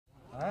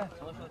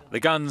The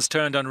guns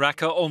turned on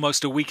Raqqa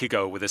almost a week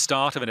ago with the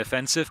start of an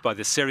offensive by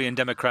the Syrian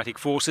Democratic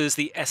Forces,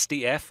 the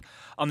SDF,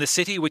 on the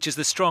city which is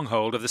the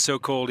stronghold of the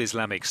so-called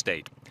Islamic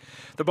State.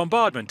 The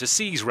bombardment to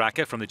seize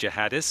Raqqa from the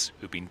jihadists,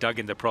 who've been dug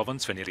in the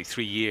province for nearly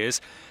 3 years,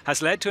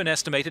 has led to an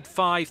estimated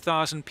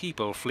 5,000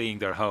 people fleeing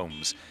their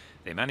homes.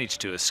 They managed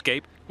to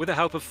escape with the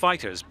help of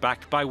fighters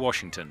backed by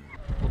Washington.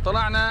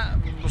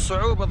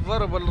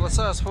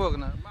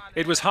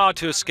 It was hard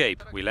to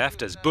escape. We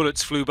left as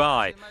bullets flew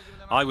by.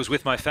 I was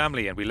with my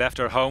family and we left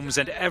our homes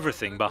and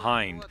everything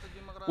behind.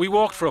 We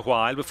walked for a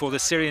while before the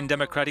Syrian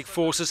Democratic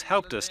Forces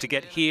helped us to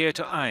get here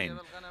to Ain.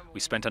 We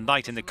spent a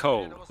night in the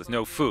cold with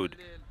no food.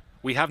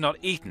 We have not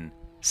eaten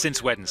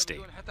since Wednesday.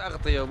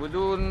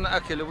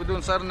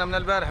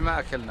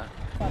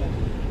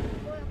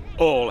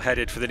 All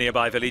headed for the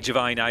nearby village of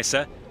Ain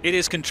Issa. It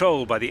is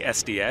controlled by the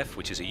SDF,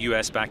 which is a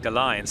US-backed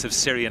alliance of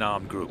Syrian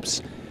armed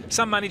groups.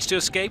 Some managed to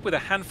escape with a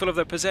handful of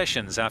their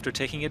possessions after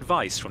taking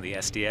advice from the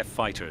SDF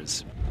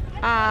fighters.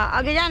 We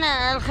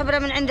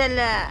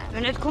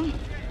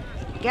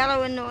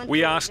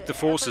asked the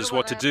forces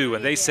what to do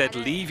and they said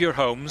leave your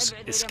homes,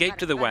 escape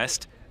to the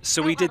west,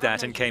 so we did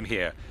that and came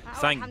here.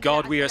 Thank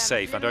God we are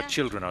safe and our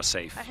children are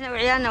safe.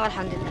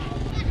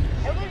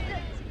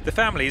 The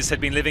families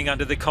had been living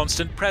under the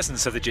constant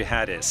presence of the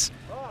jihadists.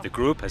 The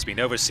group has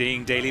been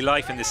overseeing daily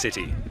life in the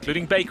city,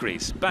 including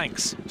bakeries,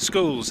 banks,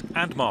 schools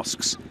and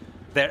mosques.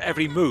 Their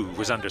every move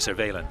was under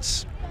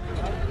surveillance.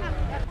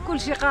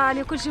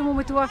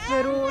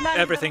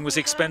 Everything was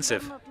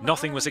expensive.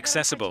 Nothing was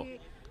accessible.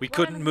 We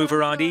couldn't move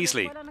around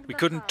easily. We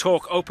couldn't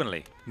talk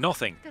openly.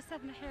 Nothing.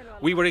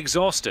 We were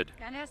exhausted.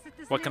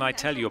 What can I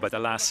tell you about the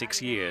last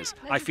 6 years?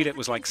 I feel it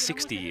was like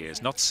 60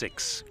 years, not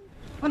 6.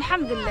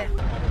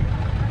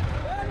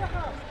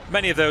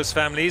 Many of those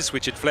families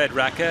which had fled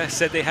Raqqa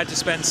said they had to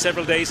spend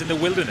several days in the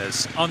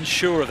wilderness,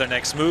 unsure of their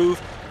next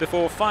move,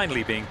 before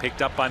finally being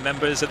picked up by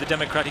members of the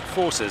Democratic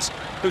Forces,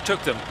 who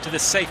took them to the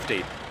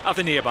safety of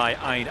the nearby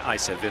Ain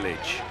Issa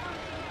village.